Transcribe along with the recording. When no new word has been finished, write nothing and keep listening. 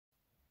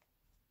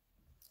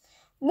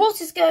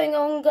What is going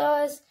on,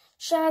 guys?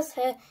 Shaz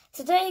here.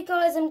 Today,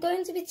 guys, I'm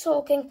going to be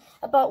talking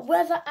about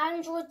whether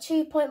Android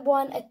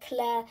 2.1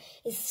 Eclair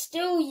is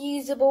still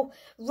usable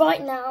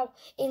right now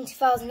in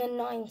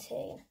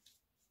 2019.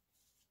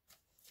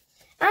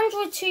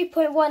 Android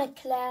 2.1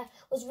 Eclair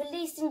was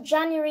released in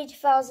January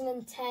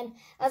 2010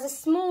 as a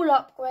small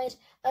upgrade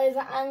over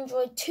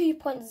Android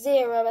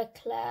 2.0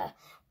 Eclair,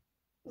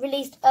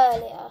 released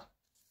earlier.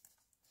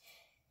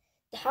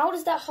 How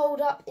does that hold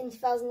up in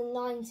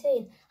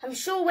 2019? I'm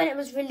sure when it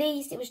was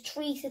released, it was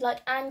treated like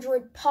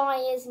Android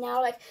Pie is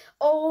now. Like,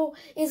 oh,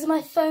 is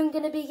my phone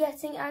going to be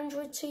getting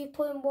Android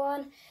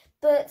 2.1?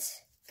 But,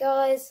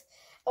 guys,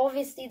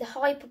 obviously the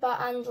hype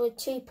about Android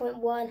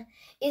 2.1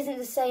 isn't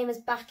the same as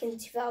back in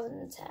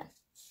 2010.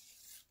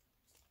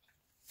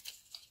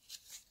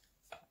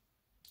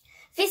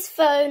 This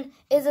phone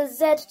is a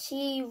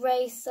ZTE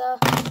Racer,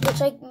 which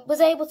I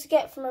was able to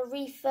get from a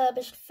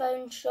refurbished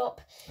phone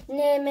shop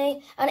near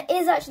me, and it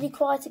is actually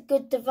quite a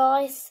good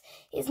device.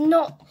 It's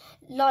not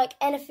like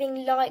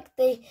anything like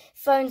the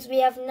phones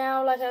we have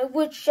now. Like, I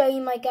would show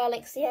you my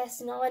Galaxy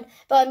S9,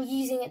 but I'm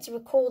using it to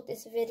record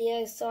this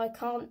video, so I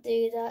can't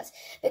do that.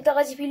 But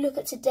guys, if you look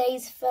at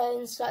today's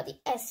phones, like the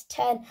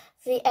S10,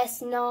 the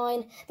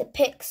S9, the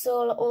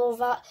Pixel, all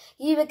that,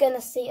 you are going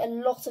to see a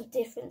lot of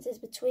differences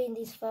between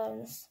these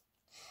phones.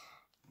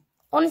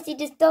 Honestly,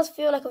 this does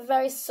feel like a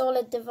very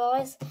solid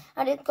device,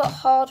 and it's got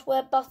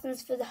hardware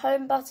buttons for the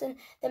home button,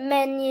 the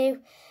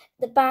menu,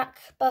 the back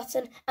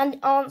button, and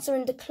the answer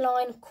and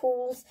decline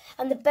calls,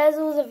 and the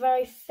bezels are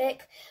very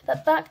thick,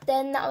 but back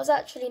then that was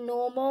actually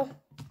normal.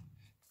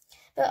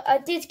 But I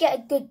did get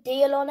a good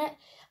deal on it.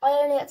 I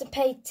only had to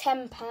pay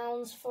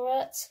 £10 for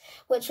it,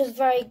 which was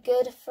very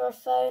good for a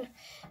phone,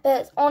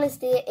 but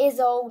honestly, it is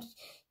old.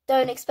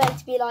 Don't expect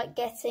to be like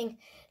getting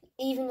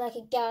even like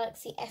a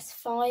Galaxy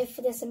S5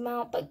 for this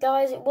amount. But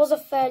guys, it was a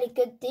fairly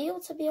good deal,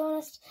 to be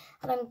honest,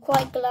 and I'm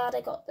quite glad I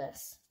got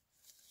this.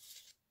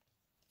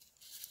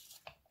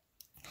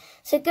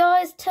 So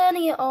guys,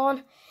 turning it on,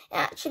 it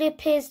actually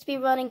appears to be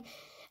running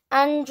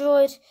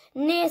Android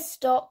near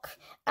stock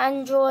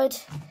Android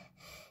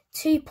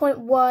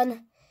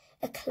 2.1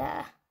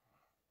 Eclair.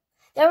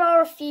 There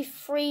are a few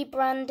free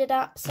branded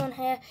apps on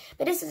here,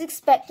 but this is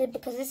expected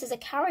because this is a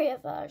carrier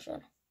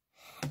version.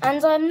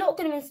 And I'm not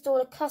going to install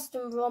a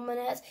custom ROM on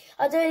it.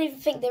 I don't even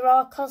think there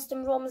are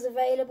custom ROMs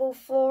available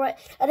for it.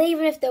 And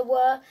even if there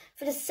were,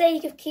 for the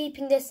sake of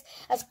keeping this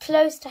as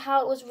close to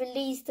how it was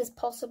released as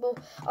possible,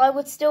 I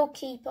would still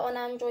keep it on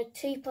Android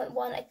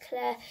 2.1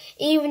 Eclair.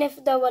 Even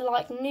if there were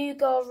like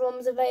Nougat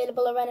ROMs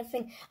available or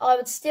anything, I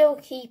would still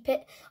keep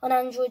it on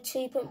Android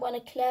 2.1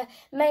 Eclair,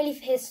 mainly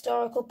for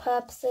historical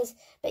purposes.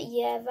 But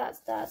yeah,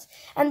 that's that.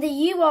 And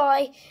the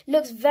UI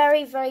looks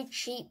very, very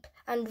cheap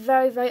and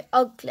very, very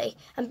ugly.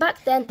 And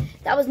back then,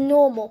 that was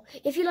normal.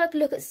 If you like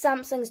look at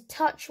Samsung's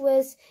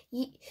TouchWiz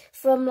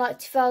from like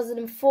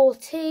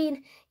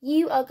 2014,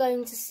 you're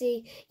going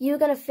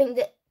to think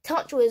that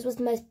TouchWiz was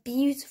the most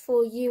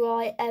beautiful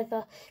UI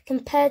ever.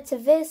 Compared to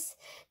this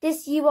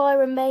UI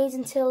remains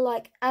until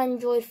like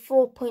Android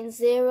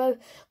 4.0,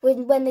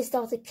 when they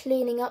started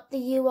cleaning up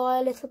the UI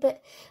a little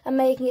bit and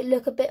making it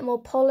look a bit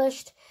more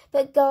polished.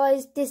 But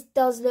guys, this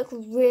does look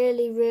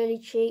really, really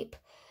cheap.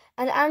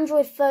 And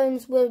Android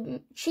phones were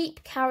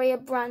cheap carrier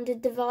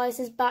branded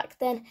devices back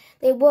then.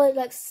 They weren't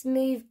like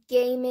smooth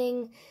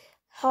gaming,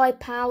 high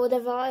power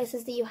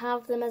devices that you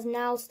have them as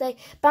now today.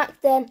 Back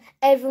then,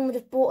 everyone would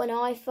have bought an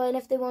iPhone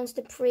if they wanted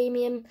a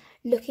premium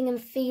looking and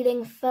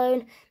feeling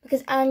phone,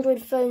 because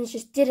Android phones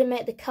just didn't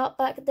make the cut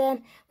back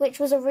then, which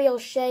was a real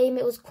shame.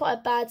 It was quite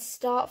a bad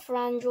start for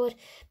Android,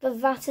 but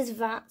that is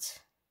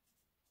that.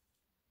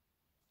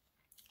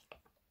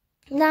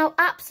 Now,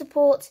 app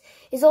support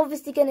is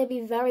obviously going to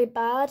be very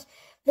bad.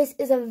 This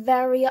is a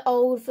very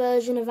old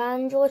version of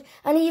Android,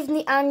 and even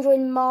the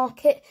Android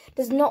market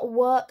does not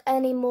work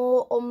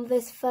anymore on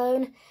this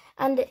phone.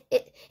 And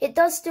it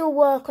does still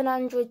work on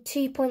Android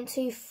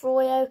 2.2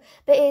 Froyo,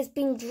 but it has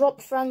been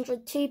dropped for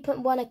Android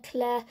 2.1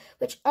 Eclair,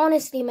 which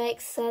honestly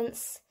makes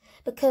sense,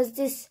 because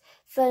this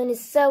phone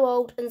is so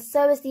old, and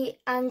so is the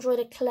Android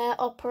Eclair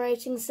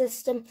operating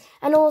system.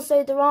 And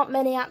also, there aren't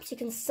many apps you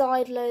can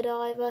sideload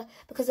either,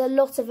 because a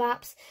lot of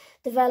apps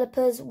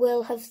developers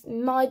will have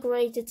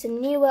migrated to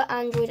newer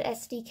Android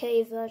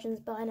SDK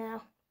versions by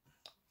now.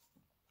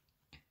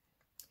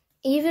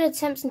 Even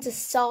attempting to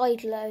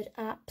sideload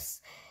apps,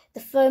 the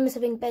phone is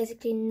having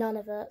basically none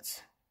of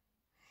it,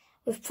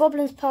 with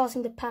problems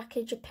passing the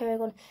package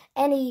appearing on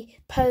any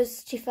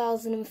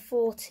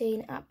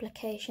post-2014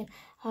 application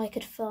I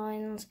could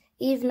find.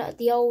 Even at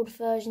the old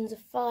versions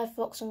of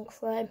Firefox and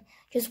Chrome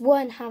just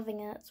weren't having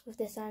it with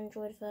this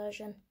Android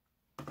version.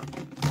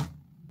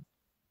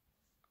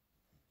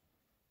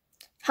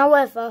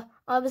 However,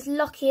 I was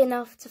lucky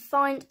enough to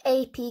find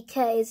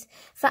APKs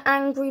for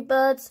Angry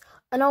Birds,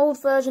 an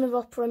old version of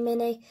Opera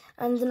Mini,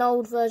 and an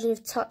old version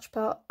of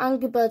TouchPad.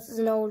 Angry Birds is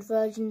an old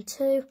version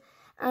too,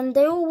 and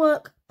they all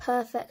work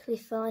perfectly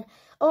fine.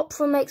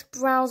 Opera makes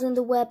browsing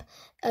the web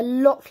a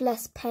lot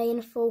less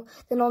painful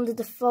than on the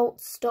default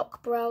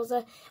stock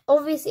browser.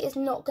 Obviously, it's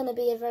not going to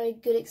be a very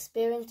good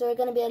experience. There are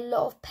going to be a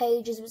lot of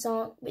pages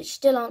which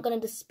still aren't going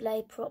to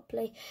display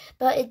properly,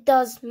 but it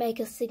does make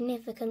a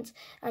significant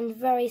and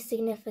very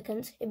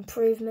significant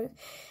improvement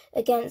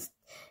against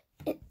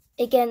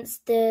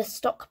the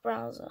stock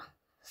browser.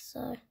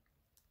 So,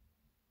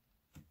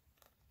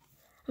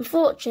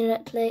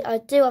 unfortunately, I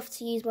do have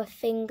to use my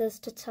fingers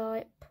to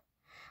type.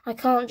 I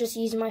can't just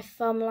use my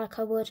thumb like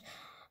I would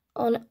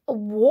on a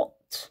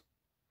what?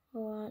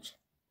 Alright.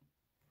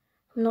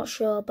 I'm not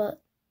sure,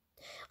 but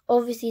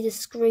obviously the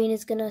screen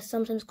is going to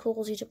sometimes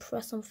cause you to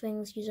press on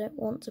things you don't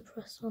want to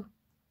press on.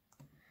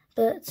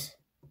 But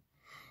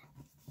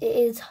it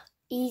is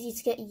easy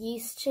to get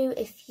used to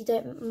if you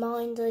don't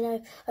mind. I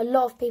know a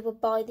lot of people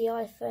buy the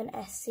iPhone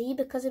SE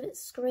because of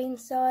its screen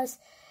size,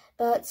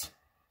 but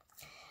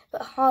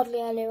hardly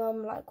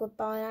anyone would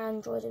buy an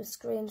Android with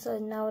screen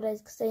size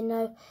nowadays because they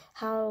know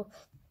how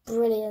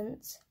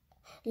brilliant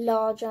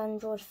large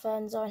Android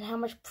phones are and how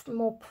much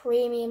more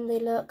premium they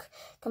look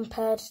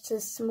compared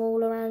to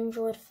smaller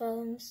Android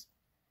phones.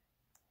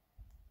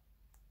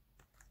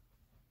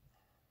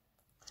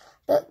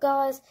 But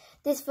guys,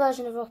 this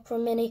version of Opera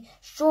Mini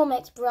sure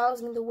makes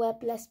browsing the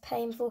web less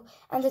painful,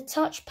 and the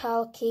touch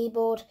power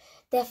keyboard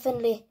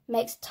definitely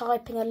makes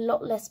typing a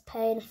lot less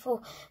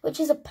painful, which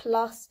is a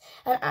plus.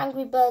 And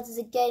Angry Birds is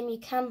a game you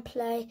can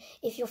play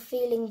if you're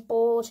feeling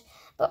bored.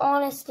 But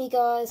honestly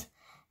guys,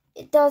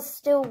 it does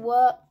still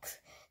work.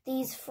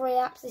 These free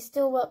apps, they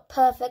still work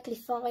perfectly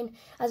fine,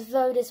 as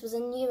though this was a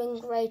new and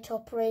great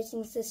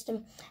operating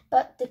system.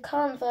 But the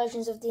current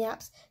versions of the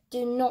apps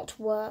do not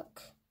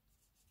work.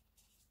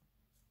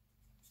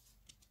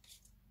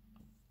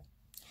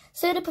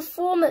 So the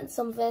performance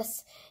on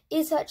this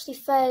is actually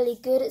fairly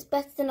good. It's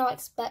better than I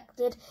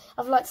expected.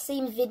 I've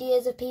seen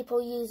videos of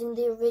people using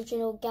the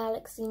original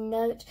Galaxy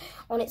Note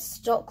on its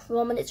stock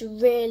ROM, and it's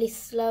really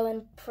slow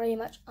and pretty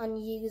much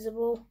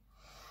unusable.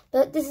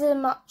 But this is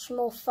much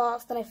more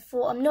fast than I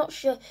thought. I'm not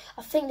sure.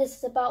 I think this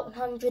is about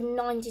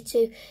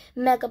 192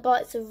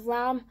 megabytes of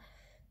RAM,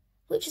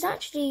 which is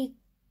actually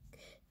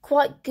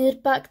quite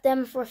good back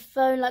then for a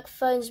phone.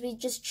 Phones would be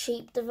just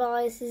cheap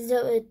devices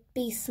that would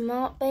be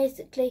smart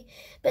basically,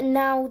 but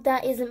now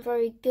that isn't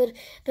very good.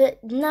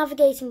 But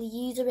navigating the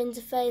user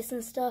interface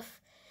and stuff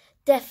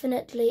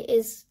definitely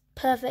is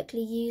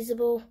perfectly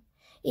usable.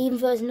 Even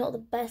though it's not the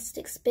best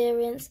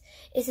experience,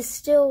 it is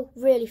still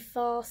really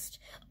fast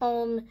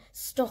on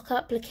stock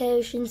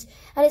applications,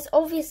 and it's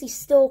obviously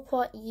still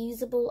quite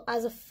usable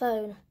as a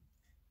phone.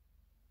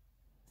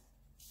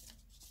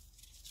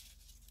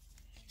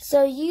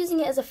 So using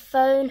it as a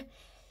phone,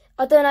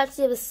 I don't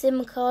actually have a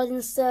SIM card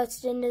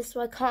inserted in this, so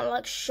I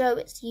can't show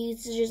its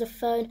usage as a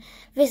phone.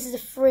 This is a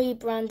free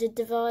branded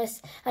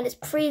device, and its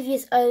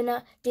previous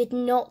owner did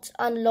not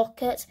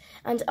unlock it,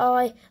 and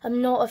I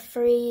am not a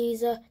free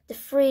user. The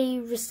free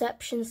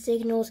reception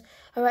signals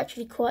are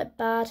actually quite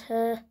bad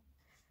here,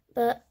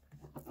 but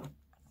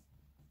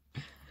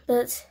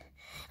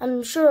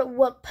I'm sure it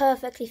worked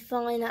perfectly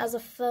fine as a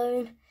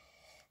phone.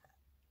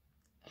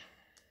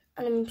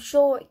 And I'm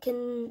sure it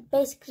can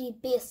basically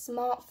be a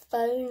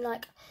smartphone,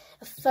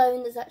 a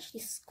phone that's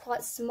actually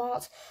quite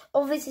smart.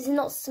 Obviously, it's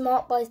not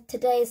smart by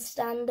today's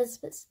standards,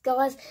 but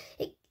guys,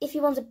 if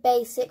you want a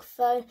basic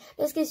phone,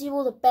 this gives you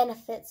all the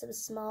benefits of a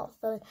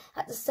smartphone,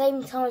 at the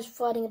same time as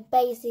providing a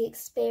basic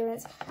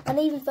experience. And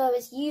even though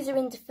its user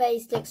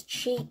interface looks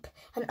cheap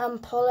and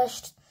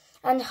unpolished,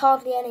 and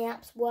hardly any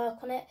apps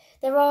work on it,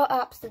 there are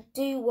apps that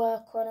do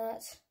work on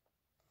it,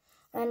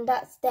 and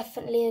that's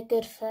definitely a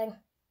good thing.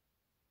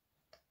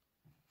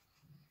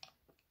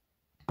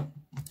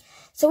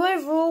 So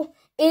overall,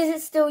 is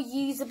it still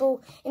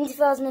usable in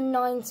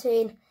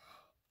 2019?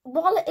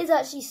 While it is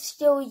actually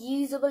still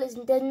usable,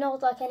 there's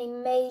not any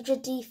major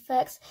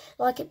defects,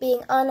 like it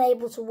being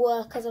unable to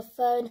work as a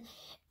phone.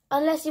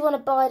 Unless you want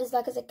to buy it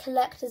as a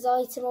collector's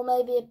item or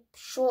maybe a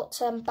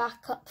short-term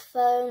backup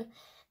phone,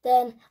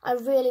 then I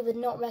really would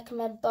not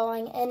recommend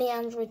buying any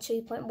Android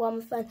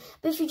 2.1 phone.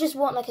 But if you just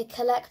want a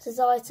collector's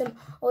item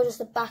or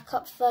just a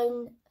backup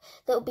phone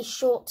that will be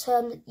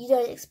short-term, that you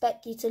don't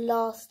expect you to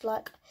last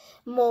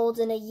more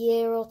than a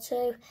year or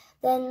two,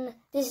 then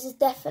this is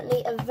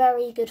definitely a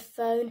very good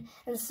phone,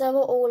 and so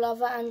are all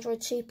other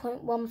Android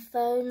 2.1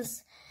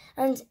 phones.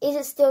 And is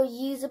it still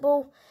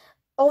usable?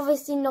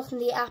 Obviously not in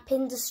the app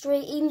industry,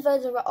 even though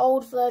there are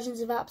old versions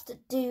of apps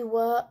that do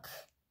work.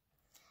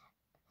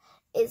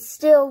 It's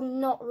still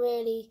not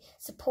really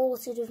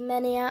supported with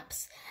many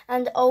apps,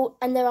 and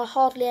there are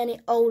hardly any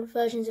old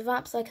versions of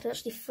apps I could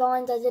actually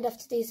find. I did have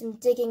to do some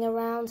digging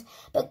around,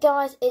 but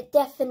guys, it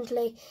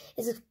definitely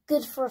is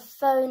good for a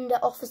phone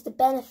that offers the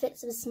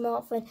benefits of a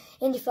smartphone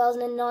in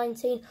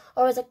 2019,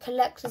 or as a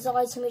collector's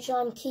item, which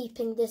I'm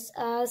keeping this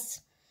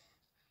as.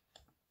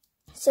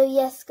 So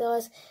yes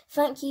guys,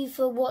 thank you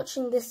for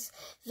watching this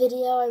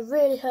video. I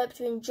really hope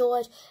you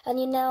enjoyed, and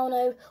you now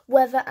know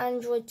whether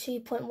Android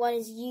 2.1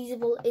 is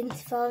usable in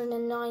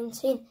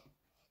 2019.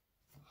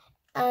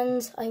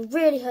 And I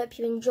really hope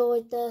you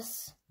enjoyed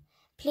this.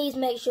 Please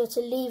make sure to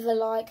leave a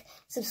like,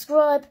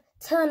 subscribe,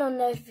 turn on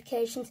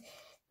notifications.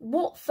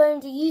 What phone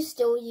do you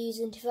still use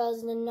in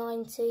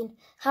 2019?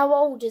 How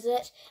old is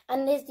it?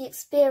 And is the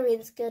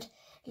experience good?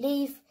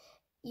 Leave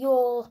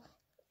your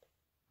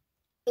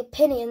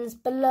opinions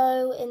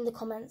below in the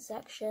comment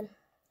section.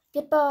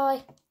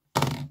 Goodbye.